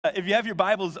If you have your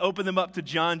Bibles, open them up to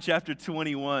John chapter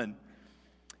 21.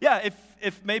 Yeah,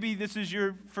 if maybe this is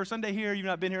your first Sunday here, you've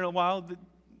not been here in a while,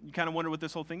 you kind of wonder what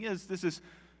this whole thing is.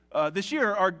 This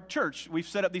year, our church, we've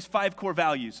set up these 5 core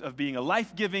values of being a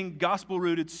life-giving,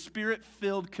 gospel-rooted,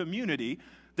 spirit-filled community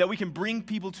that we can bring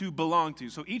people to belong to.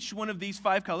 So each one of these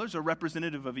 5 colors are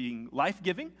representative of being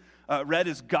life-giving. Red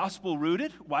is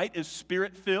gospel-rooted, white is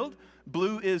spirit-filled,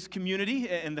 blue is community,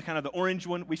 and the orange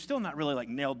one, we've still not really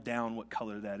nailed down what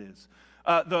color that is.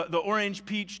 The orange,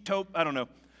 peach, taupe, I don't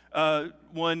know,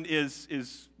 one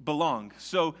is belong.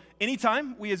 So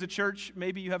anytime we as a church,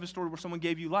 maybe you have a story where someone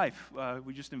gave you life,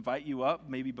 we just invite you up,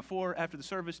 maybe before, after the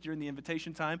service, during the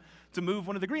invitation time, to move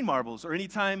one of the green marbles. Or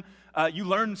anytime you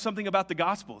learn something about the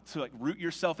gospel, to root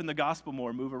yourself in the gospel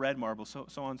more, move a red marble, so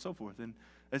on and so forth. And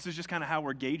this is just kind of how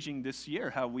we're gauging this year,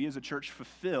 how we as a church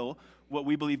fulfill what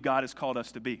we believe God has called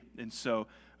us to be. And so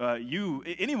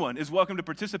anyone is welcome to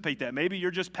participate that. Maybe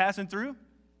you're just passing through.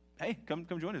 Hey, come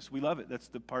join us. We love it. That's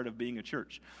the part of being a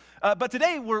church. But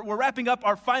today, we're wrapping up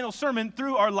our final sermon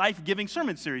through our life-giving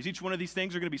sermon series. Each one of these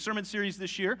things are going to be sermon series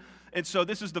this year. And so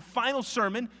this is the final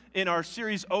sermon in our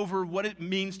series over what it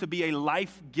means to be a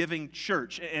life-giving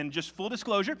church. And just full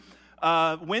disclosure,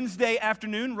 Wednesday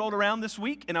afternoon rolled around this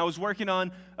week, and I was working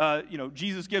on,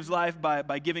 Jesus gives life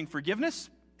by giving forgiveness.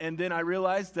 And then I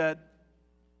realized that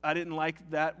I didn't like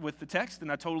that with the text,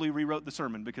 and I totally rewrote the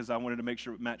sermon because I wanted to make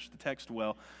sure it matched the text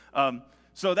well.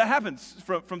 So that happens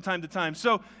from time to time.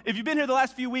 So if you've been here the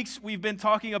last few weeks, we've been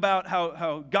talking about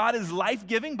how God is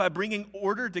life-giving by bringing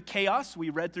order to chaos. We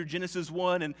read through Genesis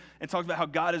 1 and talked about how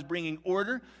God is bringing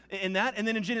order in that. And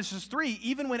then in Genesis 3,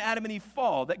 even when Adam and Eve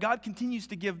fall, that God continues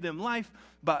to give them life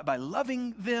by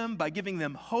loving them, by giving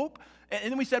them hope,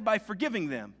 and then we said by forgiving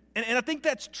them. And I think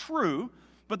that's true.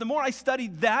 But the more I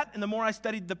studied that and the more I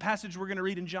studied the passage we're going to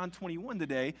read in John 21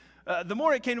 today, the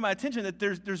more it came to my attention that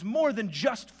there's more than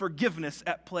just forgiveness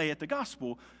at play at the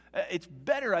gospel. It's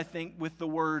better, I think, with the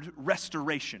word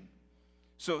restoration.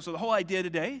 So the whole idea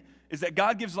today is that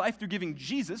God gives life through giving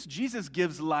Jesus. Jesus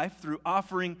gives life through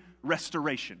offering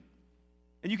restoration.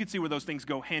 And you can see where those things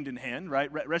go hand in hand, right?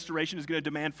 Restoration is going to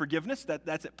demand forgiveness.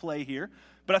 That's at play here.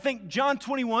 But I think John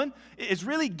 21 is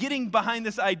really getting behind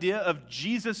this idea of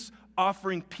Jesus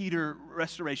offering Peter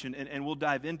restoration, and we'll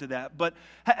dive into that. But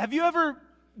have you ever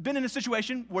been in a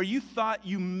situation where you thought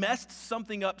you messed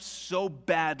something up so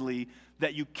badly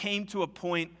that you came to a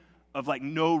point of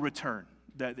no return?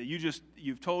 That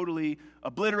you've totally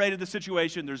obliterated the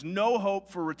situation. There's no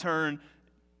hope for return.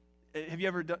 Have you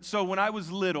ever done? So when I was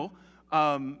little,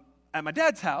 at my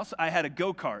dad's house, I had a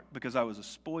go-kart because I was a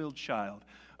spoiled child.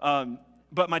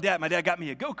 But my dad got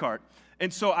me a go-kart,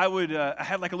 and so I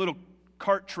had a little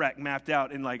cart track mapped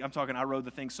out, and I rode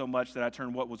the thing so much that I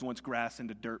turned what was once grass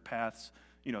into dirt paths,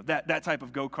 that type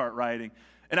of go-kart riding.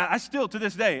 And I still, to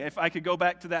this day, if I could go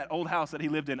back to that old house that he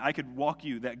lived in, I could walk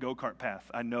you that go-kart path.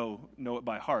 I know it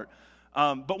by heart.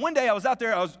 But one day I was out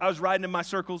there, I was riding in my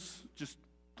circles, just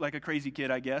like a crazy kid,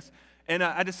 I guess. And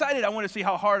I decided I wanted to see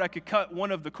how hard I could cut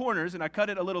one of the corners, and I cut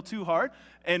it a little too hard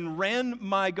and ran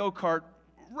my go-kart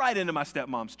right into my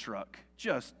stepmom's truck.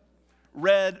 Just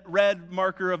red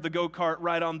marker of the go-kart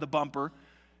right on the bumper.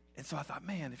 And so I thought,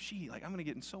 man, if I'm going to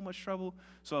get in so much trouble.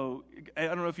 So I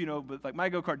don't know if you know, but my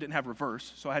go-kart didn't have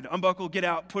reverse. So I had to unbuckle, get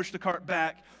out, push the cart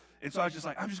back. And so I was just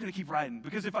I'm just going to keep riding.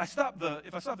 Because if I stop the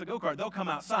go-kart, they'll come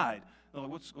outside. They're like,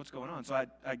 what's going on? So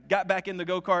I got back in the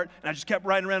go-kart, and I just kept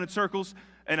riding around in circles.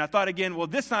 And I thought again, well,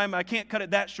 this time I can't cut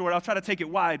it that short. I'll try to take it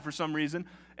wide for some reason.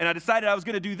 And I decided I was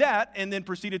going to do that, and then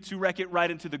proceeded to wreck it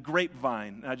right into the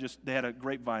grapevine. They had a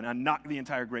grapevine. I knocked the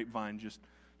entire grapevine just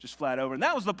flat over. And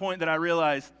that was the point that I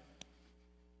realized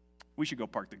we should go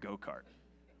park the go-kart.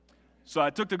 So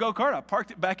I took the go-kart, I parked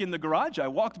it back in the garage, I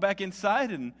walked back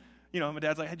inside, and my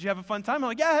dad's like, did you have a fun time? I'm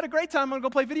like, yeah, I had a great time. I'm going to go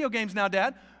play video games now,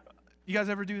 Dad. You guys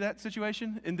ever do that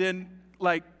situation? And then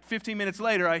 15 minutes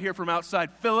later, I hear from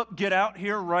outside, Philip, get out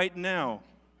here right now.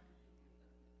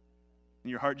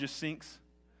 And your heart just sinks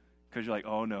because you're like,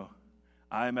 oh no,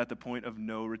 I am at the point of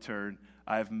no return.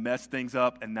 I've messed things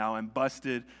up, and now I'm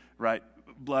busted, right?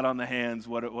 Blood on the hands,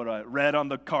 red on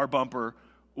the car bumper.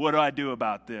 What do I do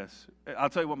about this? I'll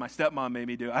tell you what my stepmom made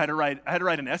me do. I had to write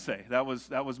an essay. That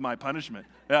was my punishment.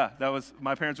 Yeah,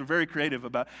 my parents were very creative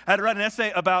about. I had to write an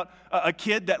essay about a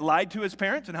kid that lied to his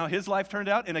parents and how his life turned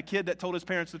out, and a kid that told his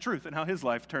parents the truth and how his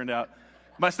life turned out.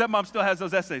 My stepmom still has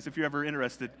those essays if you're ever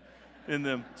interested in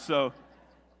them. So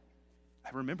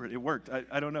I remember it. It worked.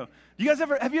 I don't know.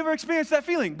 Have you ever experienced that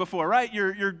feeling before, right?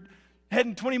 You're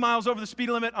heading 20 miles over the speed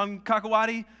limit on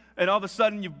Kakawati, and all of a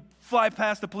sudden you fly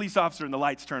past a police officer and the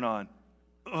lights turn on.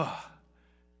 Ugh.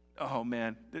 oh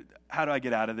man, how do I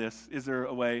get out of this? Is there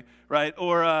a way, right?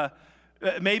 Or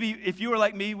maybe if you were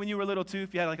like me when you were little too,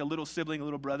 if you had like a little sibling, a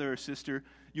little brother or sister,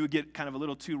 you would get kind of a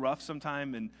little too rough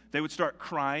sometime, and they would start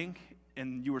crying,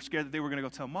 and you were scared that they were going to go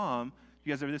tell mom.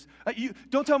 You guys ever this? You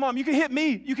don't tell mom. You can hit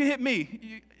me. You can hit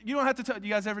me. You don't have to tell. Do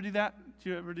you guys ever do that? Do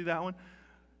you ever do that one?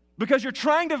 Because you're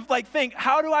trying to like think,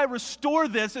 how do I restore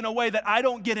this in a way that I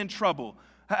don't get in trouble?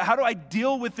 How do I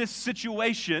deal with this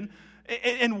situation?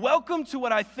 And welcome to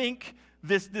what I think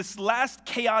this last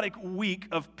chaotic week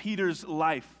of Peter's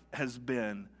life has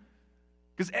been.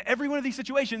 Because every one of these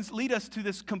situations lead us to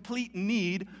this complete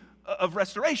need of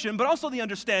restoration, but also the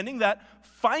understanding that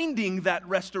finding that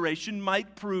restoration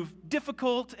might prove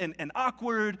difficult and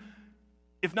awkward,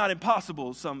 if not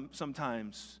impossible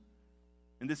sometimes.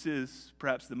 And this is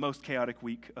perhaps the most chaotic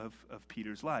week of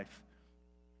Peter's life.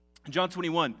 In John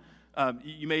 21,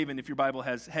 you may even, if your Bible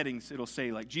has headings, it'll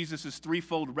say like Jesus'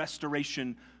 threefold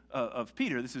restoration of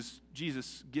Peter. This is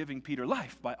Jesus giving Peter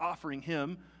life by offering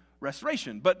him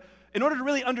restoration. But in order to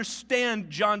really understand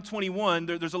John 21,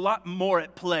 there's a lot more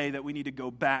at play that we need to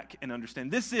go back and understand.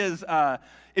 This is,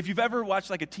 if you've ever watched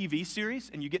like a TV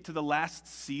series and you get to the last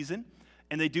season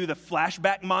and they do the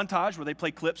flashback montage where they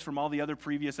play clips from all the other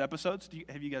previous episodes.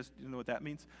 Have you guys know what that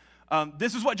means?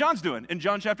 This is what John's doing in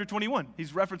John chapter 21.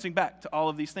 He's referencing back to all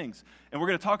of these things. And we're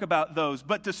going to talk about those.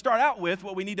 But to start out with,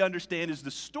 what we need to understand is the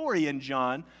story in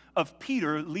John of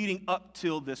Peter leading up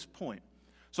till this point.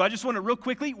 So I just want to real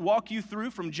quickly walk you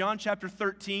through from John chapter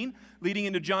 13 leading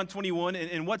into John 21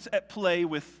 and what's at play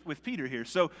with Peter here.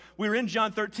 So we were in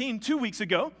John 13 2 weeks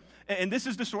ago, and this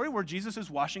is the story where Jesus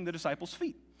is washing the disciples'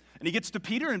 feet. And he gets to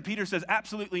Peter, and Peter says,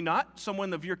 absolutely not.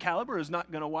 Someone of your caliber is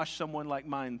not going to wash someone like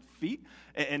mine's feet.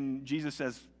 And Jesus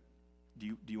says,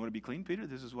 do you want to be clean, Peter?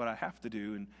 This is what I have to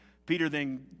do. And Peter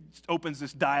then opens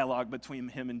this dialogue between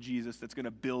him and Jesus that's going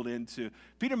to build into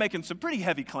Peter making some pretty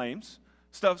heavy claims.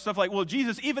 Stuff like, well,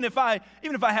 Jesus, even if I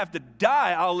have to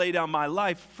die, I'll lay down my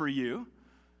life for you.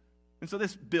 And so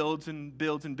this builds and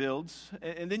builds and builds.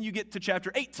 And then you get to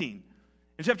chapter 18.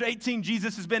 In chapter 18,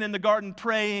 Jesus has been in the garden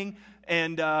praying,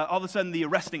 and all of a sudden the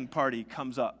arresting party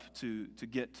comes up to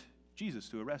get Jesus,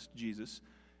 to arrest Jesus.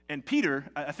 And Peter,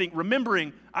 I think,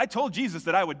 remembering, I told Jesus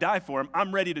that I would die for him.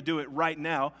 I'm ready to do it right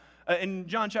now. In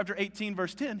John chapter 18,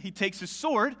 verse 10, he takes his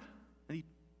sword, and he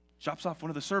chops off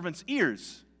one of the servants'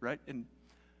 ears, right? And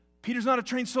Peter's not a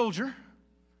trained soldier.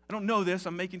 I don't know this.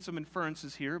 I'm making some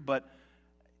inferences here, but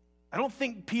I don't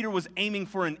think Peter was aiming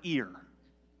for an ear.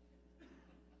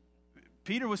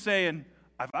 Peter was saying,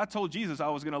 if I told Jesus I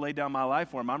was going to lay down my life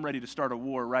for him, I'm ready to start a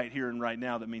war right here and right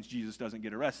now that means Jesus doesn't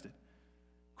get arrested.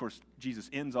 Of course, Jesus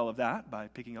ends all of that by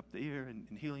picking up the ear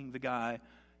and healing the guy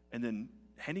and then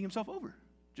handing himself over.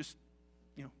 Just,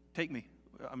 take me.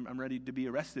 I'm ready to be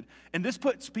arrested. And this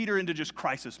puts Peter into just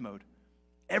crisis mode.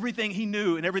 Everything he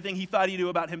knew and everything he thought he knew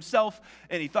about himself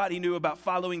and he thought he knew about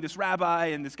following this rabbi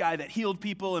and this guy that healed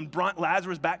people and brought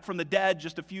Lazarus back from the dead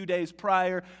just a few days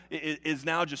prior is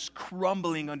now just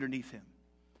crumbling underneath him.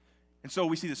 And so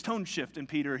we see this tone shift in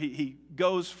Peter. He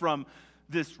goes from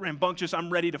this rambunctious, I'm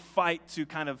ready to fight, to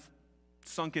kind of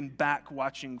sunken back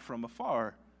watching from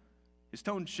afar. His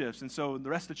tone shifts. And so the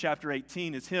rest of chapter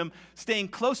 18 is him staying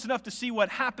close enough to see what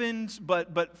happens,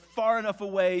 but far enough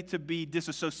away to be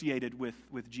disassociated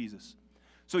with Jesus.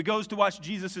 So he goes to watch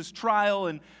Jesus' trial,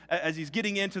 and as he's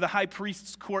getting into the high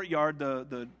priest's courtyard,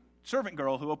 the servant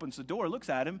girl who opens the door looks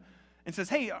at him and says,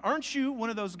 hey, aren't you one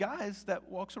of those guys that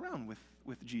walks around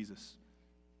with Jesus?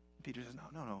 And Peter says,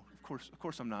 no, of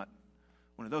course I'm not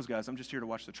one of those guys. I'm just here to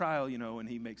watch the trial, and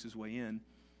he makes his way in.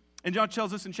 And John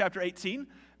tells us in chapter 18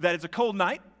 that it's a cold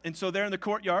night, and so there in the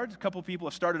courtyard, a couple of people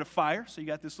have started a fire. So you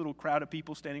got this little crowd of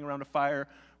people standing around a fire,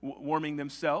 warming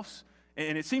themselves.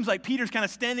 And it seems like Peter's kind of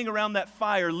standing around that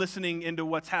fire, listening into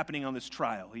what's happening on this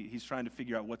trial. He's trying to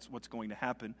figure out what's going to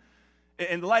happen.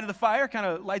 And the light of the fire kind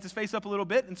of lights his face up a little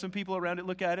bit, and some people around it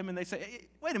look at him and they say, hey,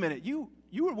 wait a minute, you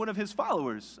were one of his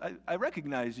followers. I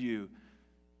recognize you.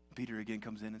 Peter again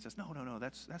comes in and says, no,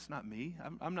 that's not me.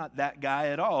 I'm not that guy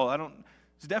at all.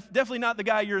 It's definitely not the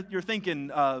guy you're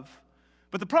thinking of.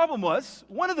 But the problem was,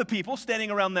 one of the people standing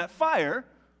around that fire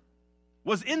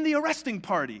was in the arresting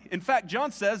party. In fact,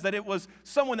 John says that it was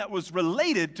someone that was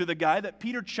related to the guy that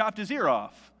Peter chopped his ear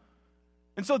off.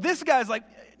 And so this guy's like,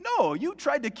 no, you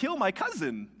tried to kill my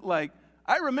cousin. Like,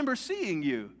 I remember seeing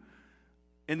you.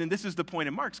 And then this is the point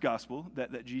in Mark's gospel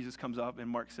that Jesus comes up, and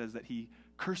Mark says that he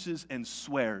curses and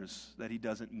swears that he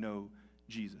doesn't know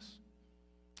Jesus.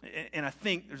 And I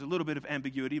think there's a little bit of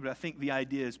ambiguity, but I think the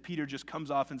idea is Peter just comes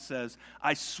off and says,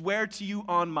 I swear to you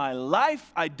on my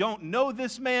life, I don't know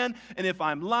this man, and if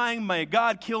I'm lying, may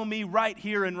God kill me right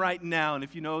here and right now. And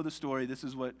if you know the story, this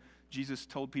is what Jesus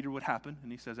told Peter would happen.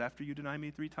 And he says, after you deny me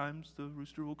 3 times, the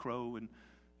rooster will crow, and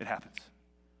it happens.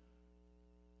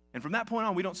 And from that point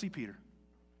on, we don't see Peter.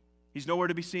 He's nowhere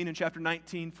to be seen in chapter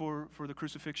 19 for the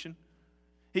crucifixion.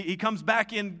 He comes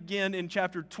back in again in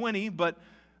chapter 20, but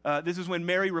this is when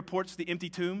Mary reports the empty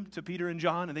tomb to Peter and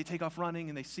John, and they take off running,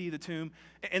 and they see the tomb.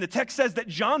 And the text says that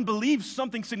John believes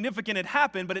something significant had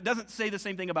happened, but it doesn't say the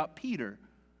same thing about Peter.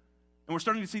 And we're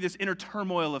starting to see this inner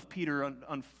turmoil of Peter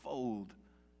unfold.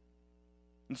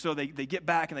 And so they get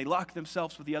back, and they lock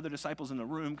themselves with the other disciples in the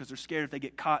room because they're scared if they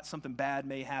get caught, something bad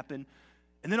may happen.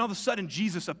 And then all of a sudden,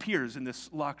 Jesus appears in this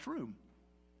locked room.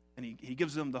 And he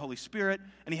gives them the Holy Spirit,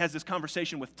 and he has this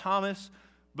conversation with Thomas.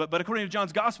 But according to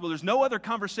John's gospel, there's no other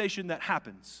conversation that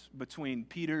happens between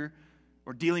Peter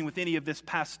or dealing with any of this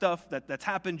past stuff that's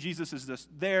happened. Jesus is just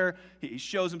there. He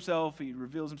shows himself. He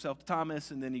reveals himself to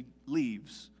Thomas, and then he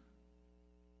leaves.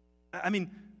 I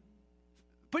mean,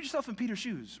 put yourself in Peter's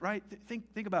shoes, right?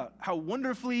 Think about how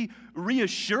wonderfully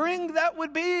reassuring that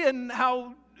would be and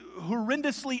how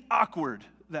horrendously awkward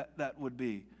that would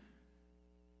be.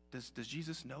 Does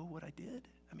Jesus know what I did?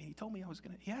 I mean, he told me I was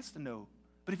going to. He has to know.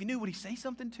 But if he knew, would he say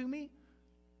something to me?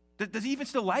 Does he even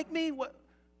still like me? What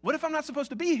if I'm not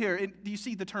supposed to be here? And do you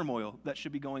see the turmoil that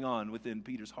should be going on within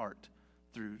Peter's heart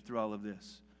through all of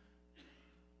this?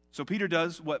 So Peter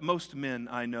does what most men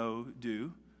I know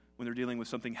do when they're dealing with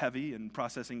something heavy and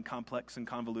processing complex and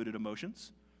convoluted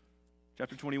emotions.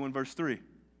 Chapter 21, verse 3.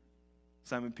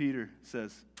 Simon Peter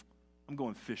says, I'm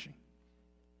going fishing.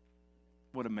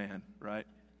 What a man, right?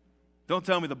 Don't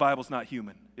tell me the Bible's not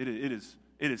human. It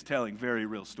is telling very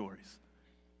real stories.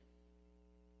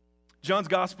 John's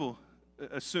gospel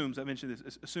assumes, I mentioned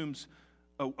this, assumes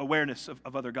awareness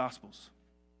of other gospels.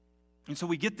 And so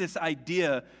we get this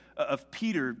idea of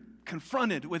Peter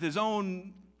confronted with his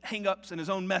own hang-ups and his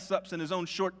own mess-ups and his own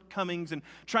shortcomings and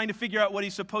trying to figure out what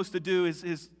he's supposed to do.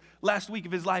 His last week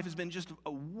of his life has been just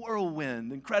a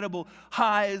whirlwind, incredible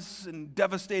highs and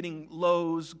devastating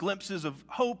lows, glimpses of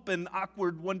hope and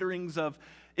awkward wonderings of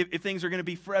if things are going to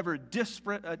be forever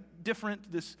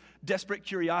different, this desperate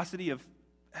curiosity of,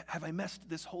 have I messed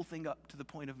this whole thing up to the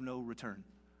point of no return?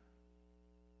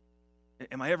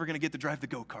 Am I ever going to get to drive the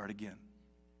go-kart again?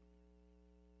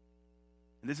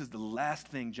 And this is the last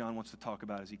thing John wants to talk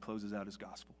about as he closes out his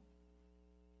gospel.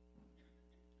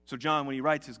 So John, when he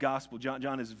writes his gospel,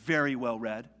 John is very well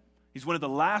read. He's one of the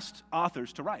last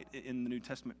authors to write in the New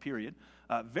Testament period,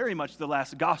 very much the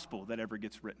last gospel that ever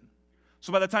gets written.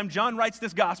 So by the time John writes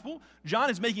this gospel, John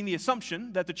is making the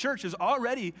assumption that the church has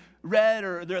already read,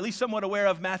 or they're at least somewhat aware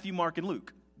of Matthew, Mark, and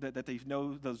Luke, that they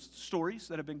know those stories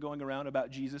that have been going around about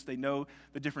Jesus. They know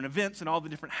the different events and all the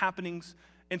different happenings.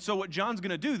 And so what John's going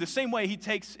to do, the same way he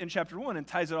takes in chapter 1 and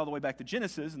ties it all the way back to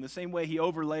Genesis, and the same way he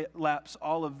overlaps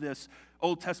all of this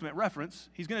Old Testament reference,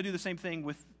 he's going to do the same thing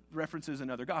with references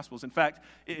in other Gospels. In fact,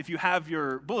 if you have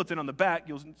your bulletin on the back,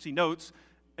 you'll see notes,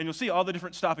 and you'll see all the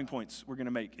different stopping points we're going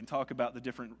to make and talk about the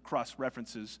different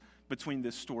cross-references between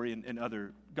this story and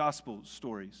other Gospel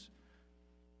stories.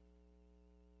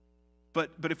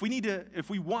 But if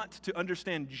we want to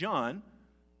understand John,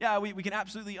 yeah, we can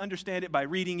absolutely understand it by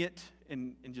reading it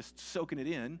and just soaking it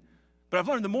in. But I've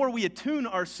learned the more we attune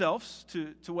ourselves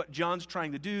to what John's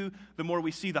trying to do, the more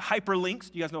we see the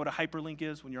hyperlinks. Do you guys know what a hyperlink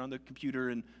is? When you're on the computer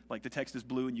and like the text is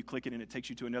blue and you click it and it takes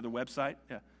you to another website?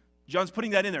 Yeah. John's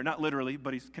putting that in there, not literally,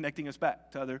 but he's connecting us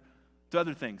back to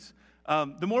other things.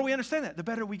 The more we understand that, the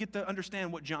better we get to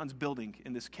understand what John's building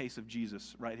in this case of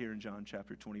Jesus right here in John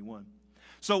chapter 21.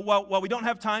 So while we don't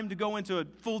have time to go into a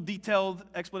full detailed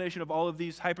explanation of all of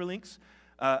these hyperlinks,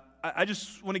 I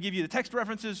just want to give you the text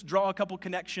references, draw a couple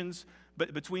connections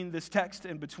between this text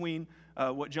and between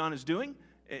what John is doing,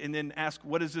 and then ask,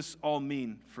 what does this all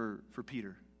mean for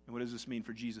Peter? And what does this mean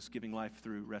for Jesus giving life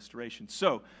through restoration?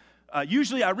 So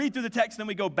usually I read through the text, then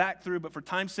we go back through, but for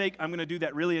time's sake, I'm going to do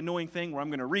that really annoying thing where I'm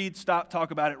going to read, stop,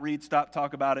 talk about it, read, stop,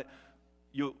 talk about it.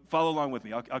 You'll follow along with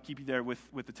me. I'll keep you there with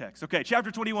the text. Okay,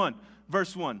 chapter 21,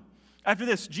 verse 1. After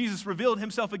this, Jesus revealed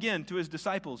himself again to his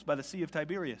disciples by the Sea of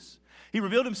Tiberias. He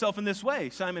revealed himself in this way.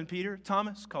 Simon Peter,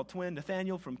 Thomas, called twin,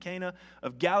 Nathanael from Cana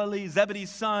of Galilee, Zebedee's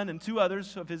son, and 2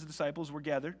 others of his disciples were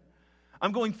gathered.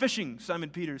 I'm going fishing, Simon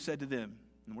Peter said to them.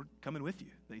 And we're coming with you,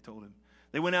 they told him.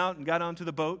 They went out and got onto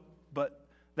the boat, but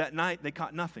that night they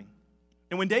caught nothing.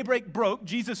 And when daybreak broke,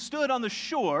 Jesus stood on the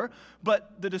shore,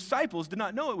 but the disciples did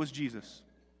not know it was Jesus.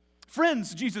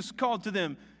 Friends, Jesus called to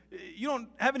them, you don't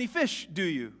have any fish, do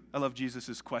you? I love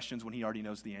Jesus' questions when he already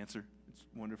knows the answer. It's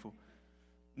wonderful.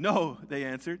 No, they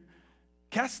answered.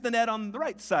 Cast the net on the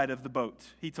right side of the boat,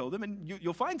 he told them, and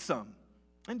you'll find some.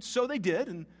 And so they did,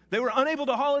 and they were unable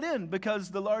to haul it in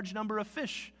because the large number of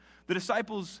fish. The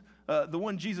disciples, the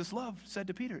one Jesus loved, said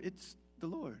to Peter, it's the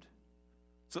Lord.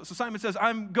 So Simon says,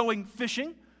 I'm going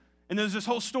fishing. And there's this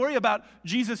whole story about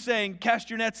Jesus saying, cast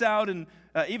your nets out, and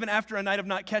even after a night of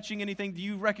not catching anything. Do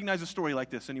you recognize a story like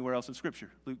this anywhere else in Scripture?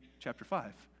 Luke chapter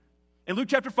 5. In Luke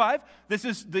chapter 5, this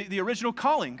is the original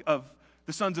calling of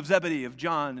the sons of Zebedee, of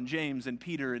John and James and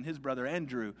Peter and his brother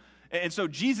Andrew. And so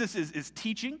Jesus is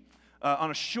teaching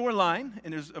on a shoreline,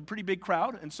 and there's a pretty big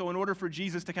crowd. And so in order for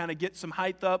Jesus to kind of get some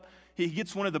height up, he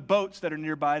gets one of the boats that are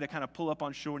nearby to kind of pull up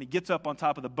on shore, and he gets up on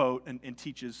top of the boat and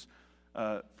teaches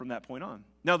from that point on.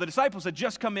 Now, the disciples had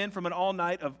just come in from an all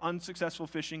night of unsuccessful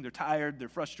fishing. They're tired. They're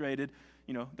frustrated.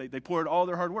 You know, they poured all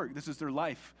their hard work. This is their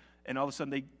life. And all of a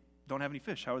sudden, they don't have any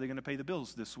fish. How are they going to pay the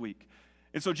bills this week?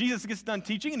 And so Jesus gets done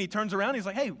teaching, and he turns around. And he's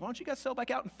like, hey, why don't you guys sail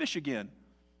back out and fish again?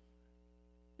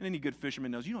 And any good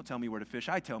fisherman knows, you don't tell me where to fish.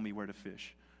 I tell me where to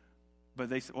fish. But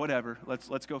they say, whatever,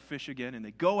 let's go fish again. And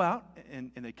they go out,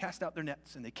 and they cast out their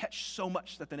nets, and they catch so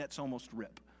much that the nets almost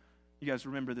rip. You guys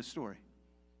remember this story?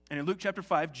 And in Luke chapter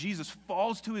 5, Jesus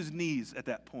falls to his knees at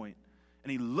that point,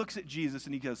 and he looks at Jesus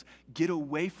and he goes, get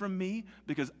away from me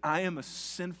because I am a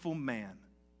sinful man.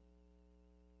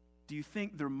 Do you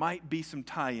think there might be some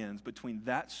tie-ins between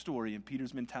that story and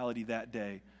Peter's mentality that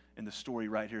day and the story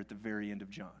right here at the very end of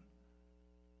John?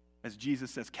 As Jesus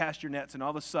says, cast your nets, and all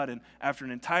of a sudden, after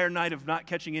an entire night of not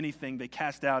catching anything, they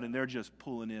cast out and they're just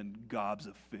pulling in gobs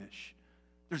of fish.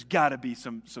 There's got to be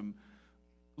some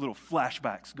little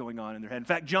flashbacks going on in their head. In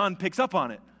fact, John picks up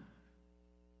on it.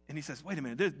 And he says, wait a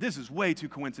minute, this is way too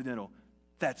coincidental.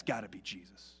 That's got to be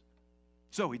Jesus.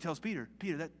 So he tells Peter,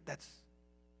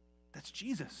 that's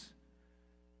Jesus.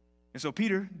 And so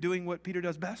Peter, doing what Peter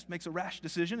does best, makes a rash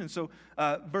decision. And so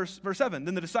verse 7,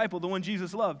 then the disciple, the one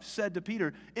Jesus loved, said to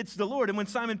Peter, it's the Lord. And when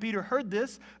Simon Peter heard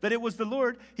this, that it was the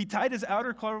Lord, he tied his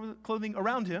outer clothing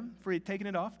around him, for he had taken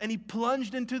it off, and he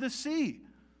plunged into the sea.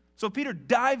 So Peter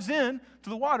dives in to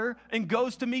the water and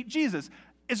goes to meet Jesus.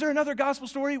 Is there another gospel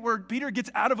story where Peter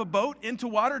gets out of a boat into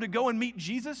water to go and meet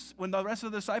Jesus when the rest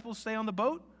of the disciples stay on the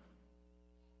boat?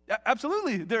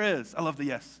 Absolutely, there is. I love the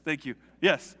yes. Thank you.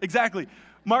 Yes, exactly.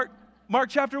 Mark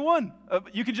chapter 1.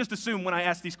 You can just assume when I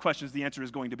ask these questions, the answer is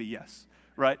going to be yes,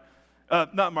 right?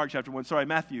 Not Mark chapter 1, sorry,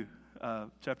 Matthew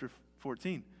chapter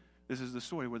 14. This is the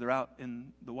story where they're out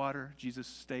in the water. Jesus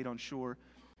stayed on shore,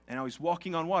 and now he's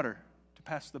walking on water to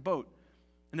pass the boat.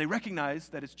 And they recognize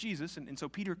that it's Jesus, and so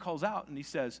Peter calls out, and he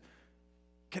says,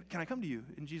 can I come to you?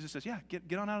 And Jesus says, yeah,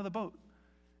 get on out of the boat.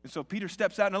 And so Peter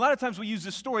steps out, and a lot of times we use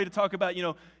this story to talk about,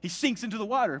 he sinks into the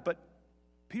water, but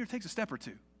Peter takes a step or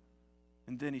two.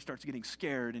 And then he starts getting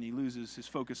scared, and he loses his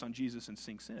focus on Jesus and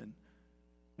sinks in.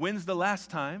 When's the last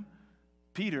time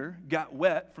Peter got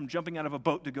wet from jumping out of a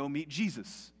boat to go meet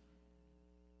Jesus?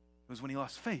 It was when he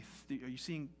lost faith. Are you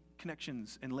seeing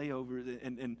connections and layover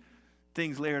and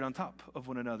things layered on top of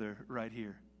one another right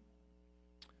here?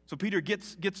 So Peter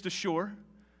gets to shore.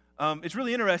 It's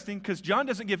really interesting because John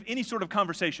doesn't give any sort of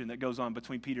conversation that goes on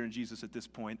between Peter and Jesus at this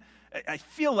point. I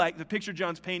feel like the picture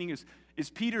John's painting is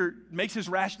Peter makes his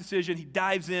rash decision. He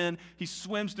dives in. He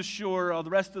swims to shore. All the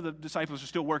rest of the disciples are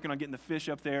still working on getting the fish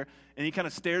up there. And he kind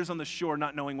of stares on the shore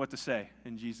not knowing what to say.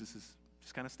 And Jesus is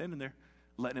just kind of standing there,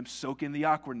 letting him soak in the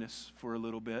awkwardness for a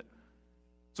little bit.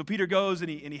 So Peter goes and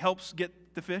he helps get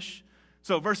the fish.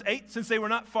 So verse 8, since they were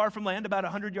not far from land, about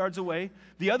 100 yards away,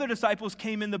 the other disciples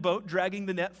came in the boat, dragging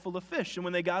the net full of fish. And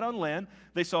when they got on land,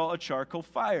 they saw a charcoal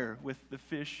fire with the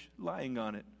fish lying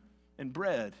on it and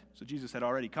bread. So Jesus had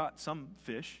already caught some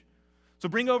fish. So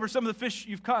bring over some of the fish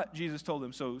you've caught, Jesus told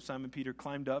them. So Simon Peter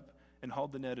climbed up and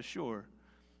hauled the net ashore,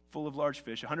 full of large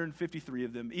fish, 153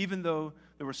 of them. Even though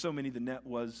there were so many, the net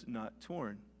was not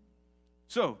torn.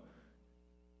 So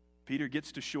Peter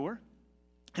gets to shore.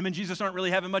 Him and Jesus aren't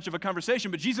really having much of a conversation,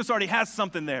 but Jesus already has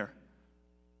something there.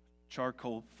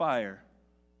 Charcoal fire.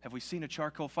 Have we seen a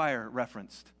charcoal fire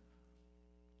referenced?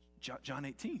 John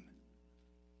 18.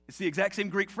 It's the exact same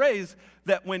Greek phrase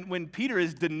that when Peter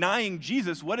is denying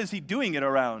Jesus, what is he doing it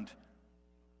around?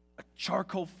 A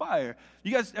charcoal fire.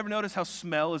 You guys ever notice how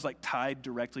smell is like tied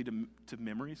directly to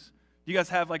memories? You guys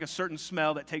have like a certain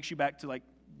smell that takes you back to like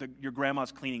your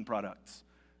grandma's cleaning products.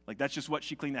 Like that's just what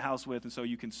she cleaned the house with, and so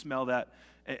you can smell that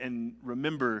and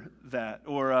remember that.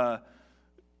 Or a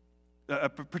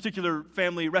particular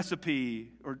family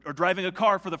recipe, or driving a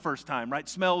car for the first time, right?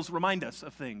 Smells remind us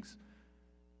of things.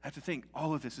 I have to think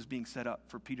all of this is being set up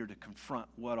for Peter to confront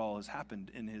what all has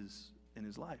happened in his in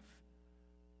his life.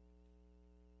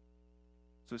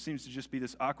 So it seems to just be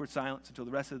this awkward silence until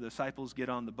the rest of the disciples get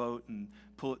on the boat and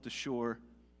pull it to shore.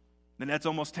 The net's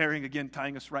almost tearing again,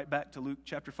 tying us right back to Luke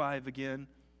chapter 5 again.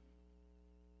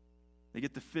 They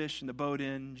get the fish and the boat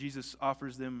in. Jesus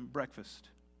offers them breakfast.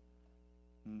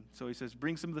 And so he says,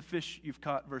 bring some of the fish you've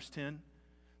caught, verse 10.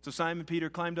 So Simon Peter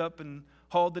climbed up and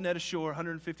hauled the net ashore,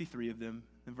 153 of them.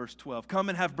 In verse 12, come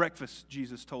and have breakfast,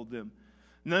 Jesus told them.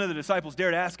 None of the disciples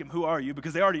dared ask him, who are you?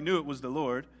 Because they already knew it was the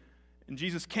Lord. And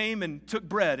Jesus came and took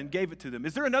bread and gave it to them.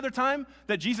 Is there another time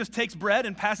that Jesus takes bread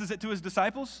and passes it to his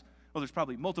disciples? Well, there's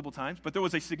probably multiple times, but there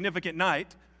was a significant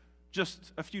night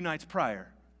just a few nights prior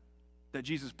that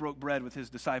Jesus broke bread with his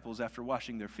disciples after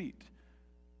washing their feet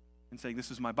and saying,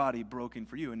 this is my body broken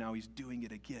for you, and now he's doing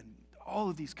it again. All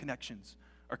of these connections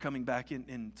are coming back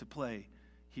into play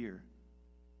here.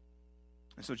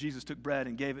 And so Jesus took bread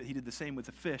and gave it. He did the same with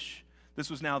the fish. This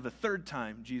was now the third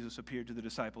time Jesus appeared to the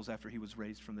disciples after he was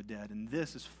raised from the dead. And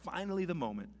this is finally the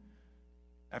moment,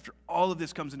 after all of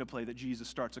this comes into play, that Jesus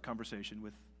starts a conversation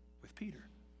with Peter.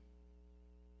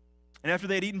 And after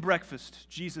they had eaten breakfast,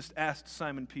 Jesus asked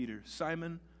Simon Peter,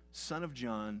 Simon, son of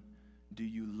John, do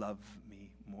you love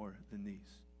me more than these?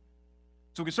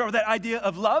 So we can start with that idea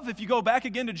of love. If you go back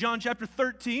again to John chapter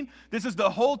 13, this is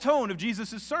the whole tone of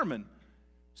Jesus' sermon,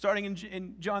 starting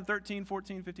in John 13,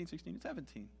 14, 15, 16, and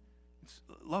 17. It's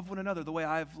love one another the way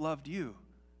I've loved you.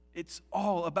 It's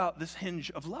all about this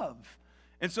hinge of love.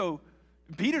 And so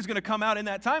Peter's going to come out in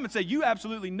that time and say, you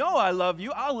absolutely know I love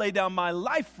you. I'll lay down my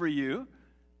life for you.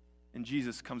 And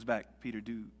Jesus comes back, Peter,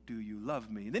 do you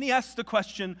love me? And then he asks the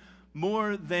question,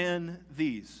 more than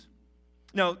these.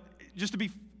 Now, just to be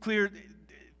clear,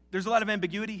 there's a lot of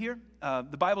ambiguity here.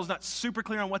 The Bible's not super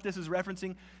clear on what this is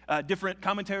referencing. Different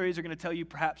commentaries are going to tell you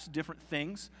perhaps different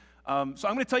things. So I'm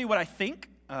going to tell you what I think.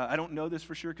 I don't know this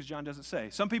for sure because John doesn't say.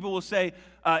 Some people will say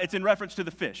it's in reference to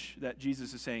the fish that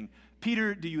Jesus is saying,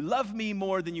 Peter, do you love me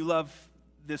more than you love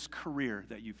this career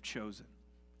that you've chosen?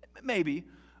 Maybe.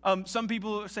 Some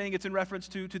people are saying it's in reference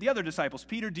to the other disciples.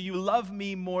 Peter, do you love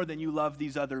me more than you love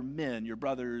these other men, your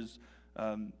brothers?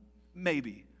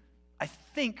 Maybe. I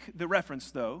think the reference,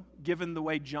 though, given the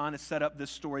way John has set up this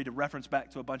story to reference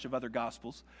back to a bunch of other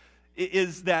gospels,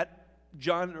 is that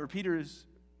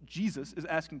Jesus is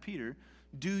asking Peter,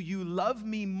 do you love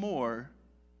me more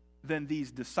than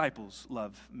these disciples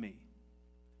love me?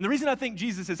 And the reason I think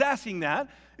Jesus is asking that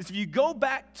is if you go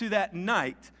back to that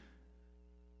night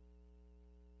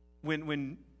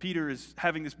when Peter is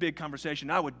having this big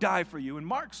conversation, I would die for you. In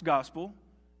Mark's gospel,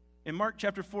 in Mark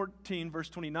chapter 14, verse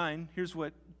 29, here's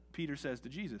what Peter says to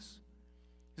Jesus.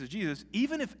 He says, Jesus,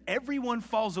 even if everyone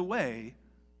falls away,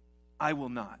 I will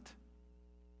not.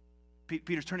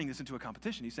 Peter's turning this into a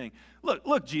competition. He's saying,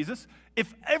 look, Jesus,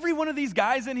 if every one of these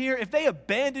guys in here, if they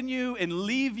abandon you and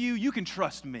leave you, you can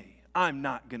trust me. I'm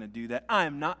not going to do that. I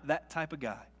am not that type of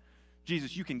guy.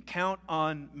 Jesus, you can count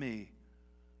on me.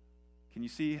 Can you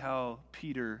see how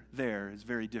Peter there is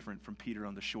very different from Peter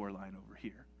on the shoreline over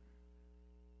here?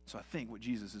 So I think what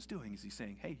Jesus is doing is he's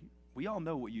saying, hey, we all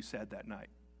know what you said that night.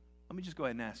 Let me just go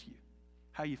ahead and ask you,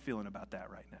 how are you feeling about that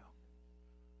right now?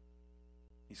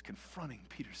 He's confronting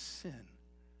Peter's sin,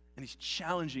 and he's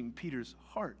challenging Peter's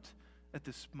heart at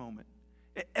this moment.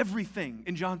 Everything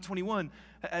in John 21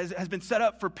 has been set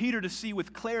up for Peter to see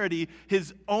with clarity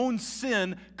his own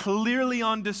sin clearly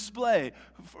on display.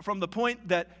 From the point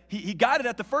that he got it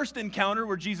at the first encounter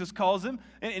where Jesus calls him,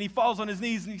 and he falls on his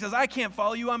knees and he says, I can't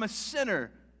follow you, I'm a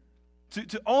sinner.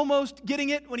 To almost getting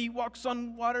it when he walks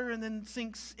on water and then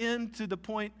sinks in to the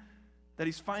point that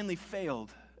he's finally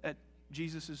failed at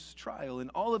Jesus' trial. And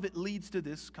all of it leads to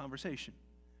this conversation.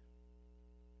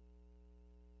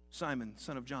 Simon,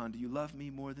 son of John, do you love me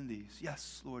more than these?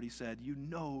 Yes, Lord, he said. You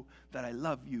know that I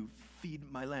love you. Feed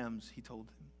my lambs, he told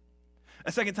him.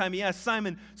 A second time he asked,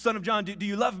 Simon, son of John, do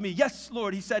you love me? Yes,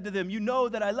 Lord, he said to them. You know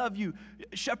that I love you.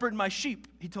 Shepherd my sheep,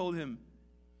 he told him.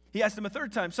 He asked him a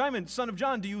third time, Simon, son of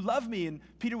John, do you love me? And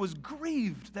Peter was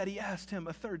grieved that he asked him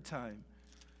a third time,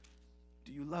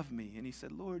 do you love me? And he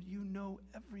said, Lord, you know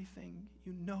everything.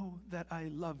 You know that I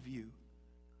love you.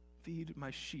 Feed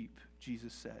my sheep,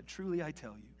 Jesus said. Truly I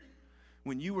tell you,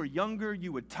 when you were younger,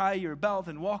 you would tie your belt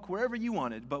and walk wherever you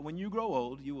wanted. But when you grow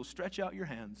old, you will stretch out your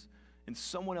hands, and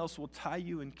someone else will tie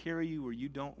you and carry you where you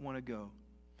don't want to go.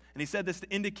 And he said this to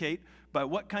indicate by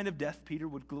what kind of death Peter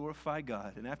would glorify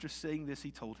God. And after saying this, he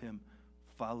told him,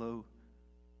 follow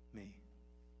me.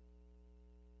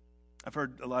 I've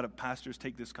heard a lot of pastors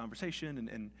take this conversation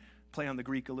and play on the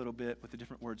Greek a little bit with the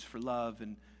different words for love.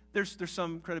 And there's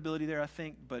some credibility there, I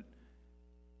think, but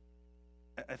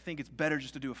I think it's better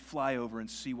just to do a flyover and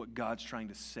see what God's trying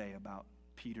to say about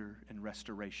Peter and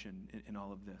restoration in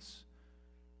all of this.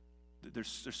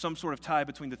 There's some sort of tie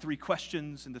between the three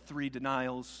questions and the three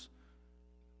denials.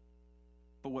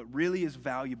 But what really is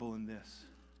valuable in this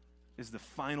is the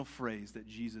final phrase that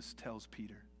Jesus tells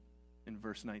Peter in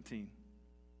verse 19.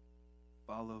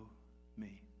 Follow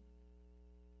me.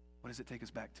 What does it take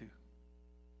us back to?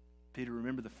 Peter,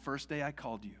 remember the first day I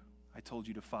called you, I told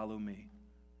you to follow me.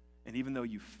 And even though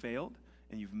you failed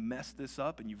and you've messed this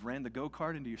up and you've ran the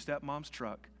go-kart into your stepmom's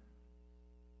truck,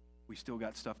 we still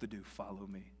got stuff to do. Follow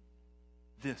me.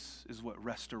 This is what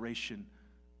restoration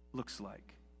looks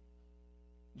like.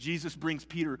 Jesus brings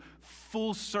Peter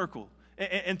full circle.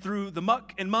 And through the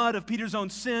muck and mud of Peter's own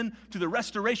sin to the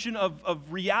restoration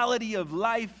of reality of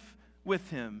life with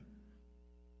him,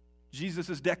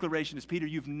 Jesus' declaration is, Peter,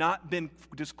 you've not been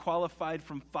disqualified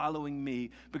from following me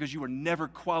because you were never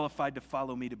qualified to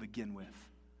follow me to begin with.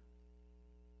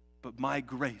 But my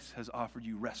grace has offered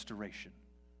you restoration.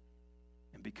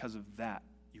 And because of that,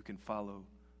 you can follow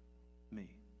me.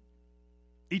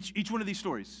 Each one of these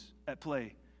stories at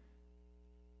play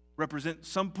represent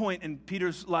some point in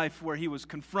Peter's life where he was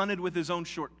confronted with his own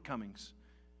shortcomings.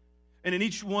 And in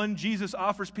each one, Jesus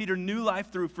offers Peter new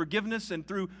life through forgiveness and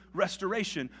through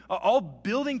restoration, all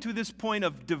building to this point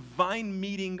of divine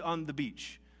meeting on the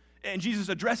beach. And Jesus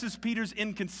addresses Peter's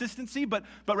inconsistency, but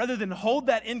rather than hold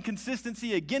that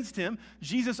inconsistency against him,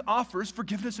 Jesus offers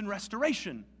forgiveness and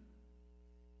restoration.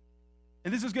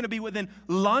 And this is going to be what then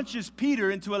launches Peter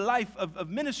into a life of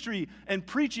ministry and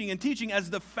preaching and teaching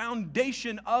as the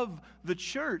foundation of the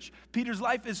church. Peter's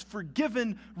life is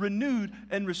forgiven, renewed,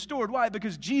 and restored. Why?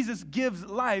 Because Jesus gives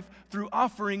life through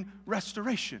offering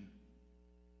restoration.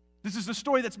 This is the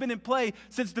story that's been in play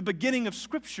since the beginning of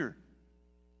Scripture.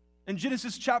 In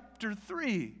Genesis chapter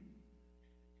 3,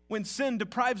 when sin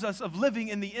deprives us of living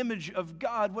in the image of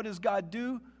God, what does God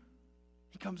do?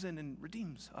 He comes in and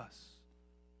redeems us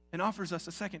and offers us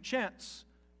a second chance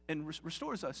and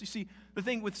restores us. You see, the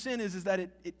thing with sin is that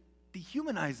it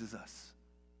dehumanizes us.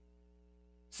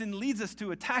 Sin leads us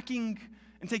to attacking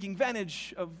and taking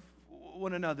advantage of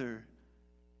one another.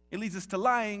 It leads us to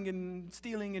lying and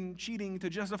stealing and cheating to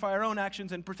justify our own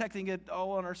actions and protecting it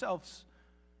all on ourselves.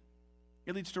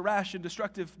 It leads to rash and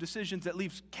destructive decisions that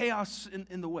leaves chaos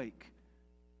in the wake.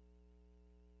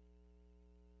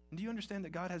 And do you understand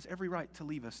that God has every right to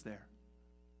leave us there?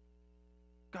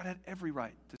 God had every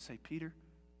right to say, Peter,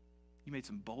 you made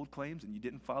some bold claims and you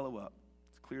didn't follow up.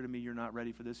 It's clear to me you're not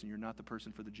ready for this and you're not the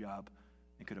person for the job,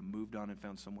 and could have moved on and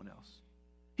found someone else.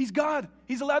 He's God.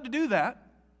 He's allowed to do that.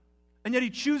 And yet he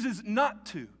chooses not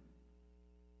to.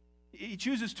 He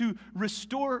chooses to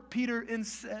restore Peter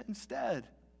instead.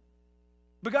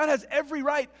 But God has every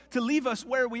right to leave us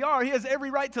where we are. He has every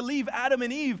right to leave Adam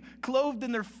and Eve clothed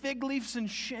in their fig leaves and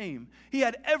shame. He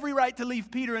had every right to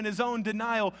leave Peter in his own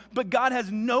denial, but God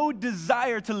has no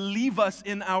desire to leave us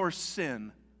in our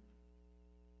sin.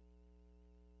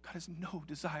 God has no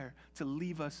desire to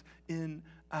leave us in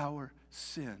our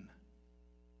sin.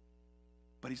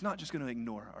 But he's not just going to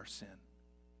ignore our sin.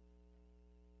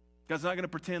 God's not going to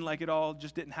pretend like it all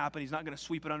just didn't happen. He's not going to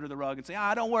sweep it under the rug and say,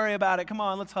 don't worry about it. Come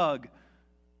on, let's hug.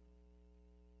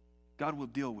 God will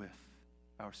deal with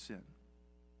our sin.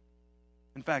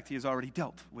 In fact, he has already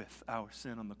dealt with our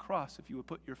sin on the cross. If you would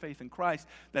put your faith in Christ,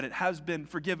 that it has been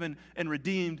forgiven and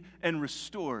redeemed and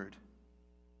restored.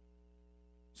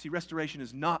 See, restoration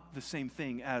is not the same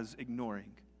thing as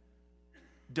ignoring.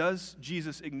 Does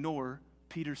Jesus ignore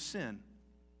Peter's sin?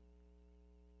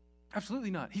 Absolutely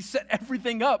not. He set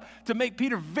everything up to make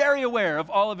Peter very aware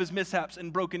of all of his mishaps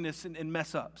and brokenness and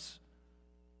mess-ups.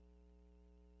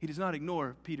 He does not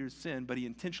ignore Peter's sin, but he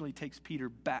intentionally takes Peter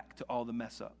back to all the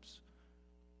mess-ups.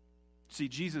 See,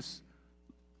 Jesus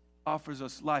offers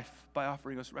us life by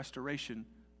offering us restoration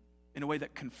in a way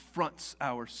that confronts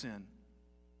our sin.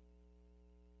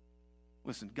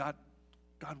 Listen, God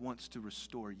wants to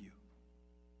restore you.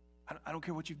 I don't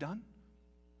care what you've done.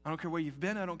 I don't care where you've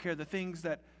been. I don't care the things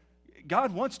that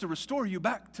God wants to restore you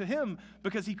back to him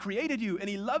because he created you and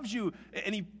he loves you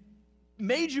and he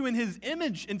made you in his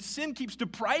image, and sin keeps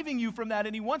depriving you from that,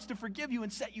 and he wants to forgive you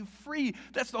and set you free.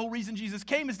 That's the whole reason Jesus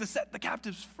came, is to set the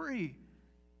captives free.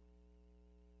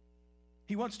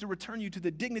 He wants to return you to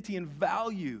the dignity and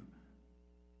value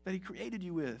that he created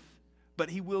you with.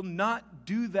 But he will not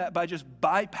do that by just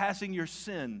bypassing your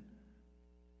sin.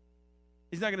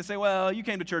 He's not going to say, well, you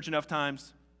came to church enough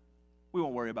times. We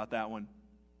won't worry about that one.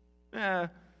 You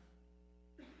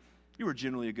were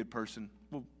generally a good person.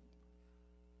 Well,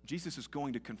 Jesus is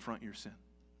going to confront your sin.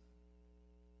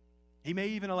 He may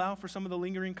even allow for some of the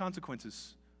lingering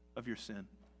consequences of your sin.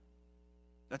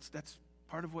 That's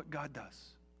part of what God does.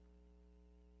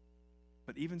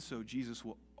 But even so, Jesus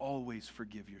will always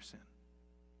forgive your sin.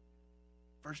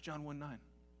 1 John 1:9.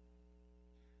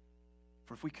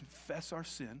 For if we confess our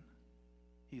sin,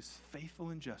 he is faithful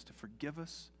and just to forgive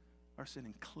us our sin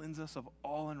and cleanse us of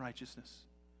all unrighteousness.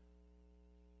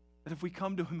 That if we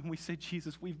come to him and we say,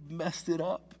 Jesus, we've messed it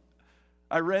up.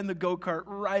 I ran the go-kart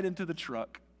right into the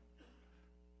truck.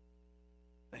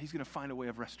 That he's going to find a way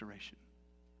of restoration.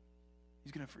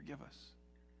 He's going to forgive us.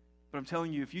 But I'm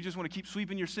telling you, if you just want to keep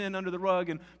sweeping your sin under the rug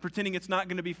and pretending it's not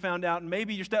going to be found out, and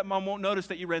maybe your stepmom won't notice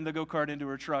that you ran the go-kart into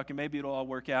her truck, and maybe it'll all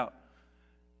work out.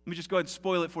 Let me just go ahead and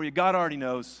spoil it for you. God already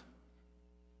knows.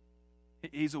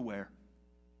 He's aware.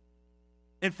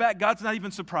 In fact, God's not even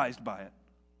surprised by it.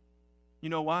 You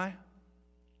know why?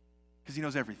 Because he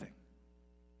knows everything.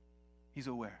 He's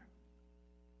aware.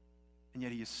 And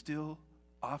yet he is still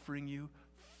offering you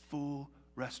full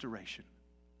restoration,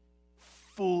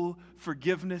 full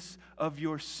forgiveness of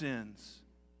your sins.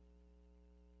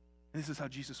 And this is how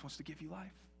Jesus wants to give you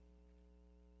life.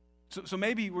 So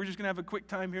maybe we're just going to have a quick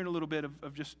time here in a little bit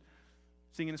of just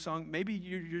singing a song. Maybe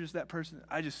you're just that person.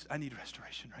 I need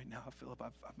restoration right now. Philip,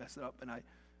 I've messed it up. And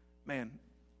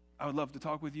I would love to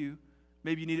talk with you.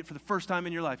 Maybe you need it for the first time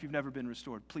in your life. You've never been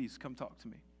restored. Please come talk to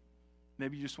me.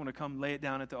 Maybe you just want to come lay it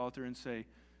down at the altar and say,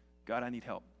 God, I need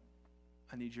help.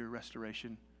 I need your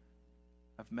restoration.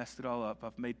 I've messed it all up.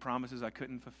 I've made promises I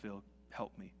couldn't fulfill.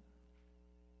 Help me.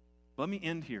 Let me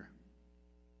end here.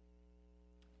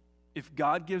 If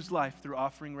God gives life through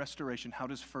offering restoration, how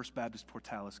does First Baptist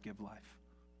Portales give life?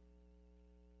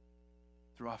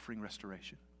 Through offering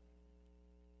restoration.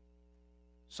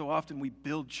 So often we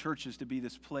build churches to be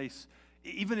this place,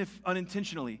 even if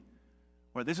unintentionally,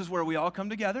 where this is where we all come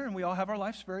together and we all have our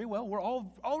lives very well. We're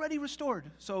all already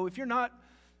restored. So if you're not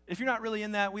really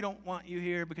in that, we don't want you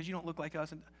here because you don't look like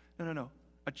us. And no.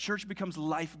 A church becomes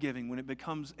life-giving when it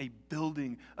becomes a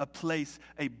building, a place,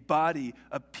 a body,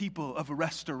 a people of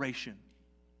restoration.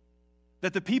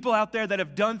 That the people out there that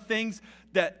have done things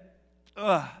that,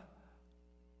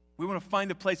 we want to find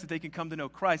a place that they can come to know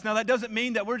Christ. Now, that doesn't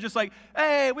mean that we're just like,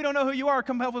 hey, we don't know who you are.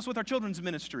 Come help us with our children's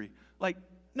ministry. Like,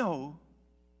 no.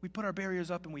 We put our barriers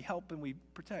up and we help and we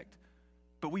protect.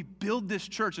 But we build this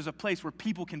church as a place where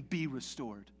people can be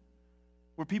restored,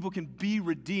 where people can be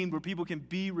redeemed, where people can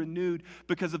be renewed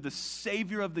because of the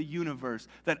Savior of the universe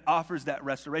that offers that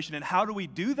restoration. And how do we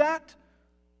do that?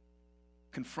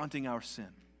 Confronting our sin.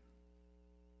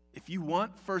 If you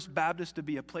want First Baptist to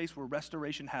be a place where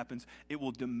restoration happens, it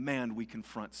will demand we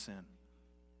confront sin.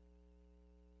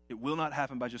 It will not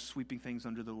happen by just sweeping things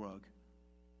under the rug.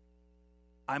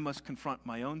 I must confront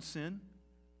my own sin,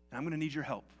 and I'm going to need your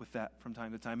help with that from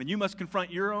time to time. And you must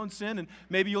confront your own sin, and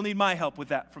maybe you'll need my help with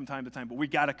that from time to time, but we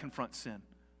got to confront sin.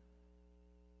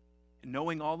 And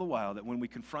knowing all the while that when we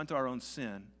confront our own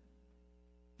sin,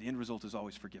 the end result is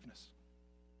always forgiveness.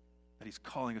 That he's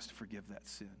calling us to forgive that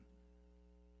sin.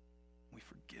 We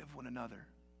forgive one another.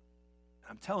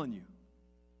 And I'm telling you,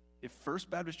 if First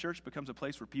Baptist Church becomes a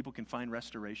place where people can find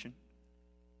restoration,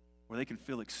 where they can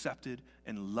feel accepted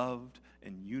and loved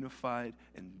and unified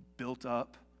and built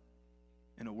up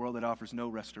in a world that offers no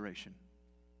restoration,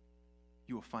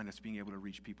 you will find us being able to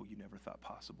reach people you never thought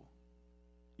possible.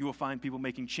 You will find people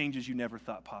making changes you never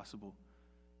thought possible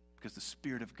because the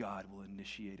Spirit of God will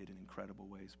initiate it in incredible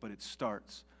ways. But it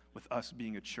starts with us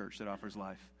being a church that offers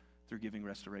life through giving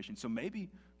restoration. So maybe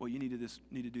what you need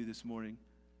to do this morning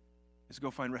is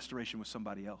go find restoration with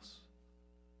somebody else.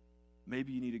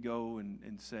 Maybe you need to go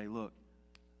and say, look,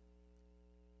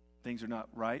 things are not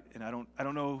right, and I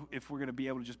don't know if we're going to be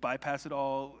able to just bypass it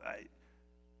all,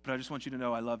 but I just want you to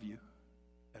know I love you,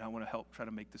 and I want to help try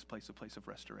to make this place a place of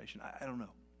restoration. I don't know.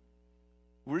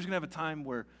 We're just going to have a time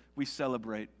where we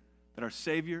celebrate that our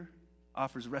Savior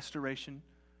offers restoration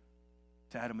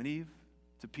to Adam and Eve,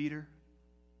 to Peter,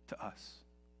 to us,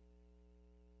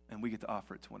 and we get to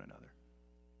offer it to one another.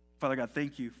 Father God,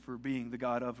 thank you for being the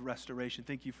God of restoration.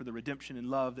 Thank you for the redemption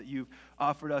and love that you've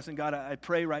offered us. And God, I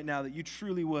pray right now that you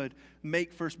truly would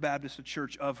make First Baptist a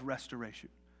church of restoration.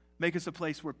 Make us a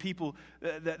place where people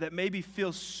that maybe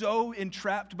feel so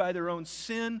entrapped by their own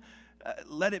sin,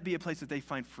 let it be a place that they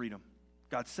find freedom.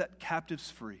 God, set captives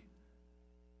free.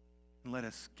 And let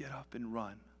us get up and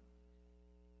run.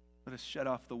 Let us shed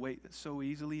off the weight that so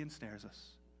easily ensnares us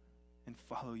and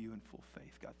follow you in full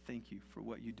faith. God, thank you for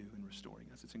what you do in restoring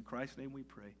us. It's in Christ's name we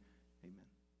pray.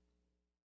 Amen.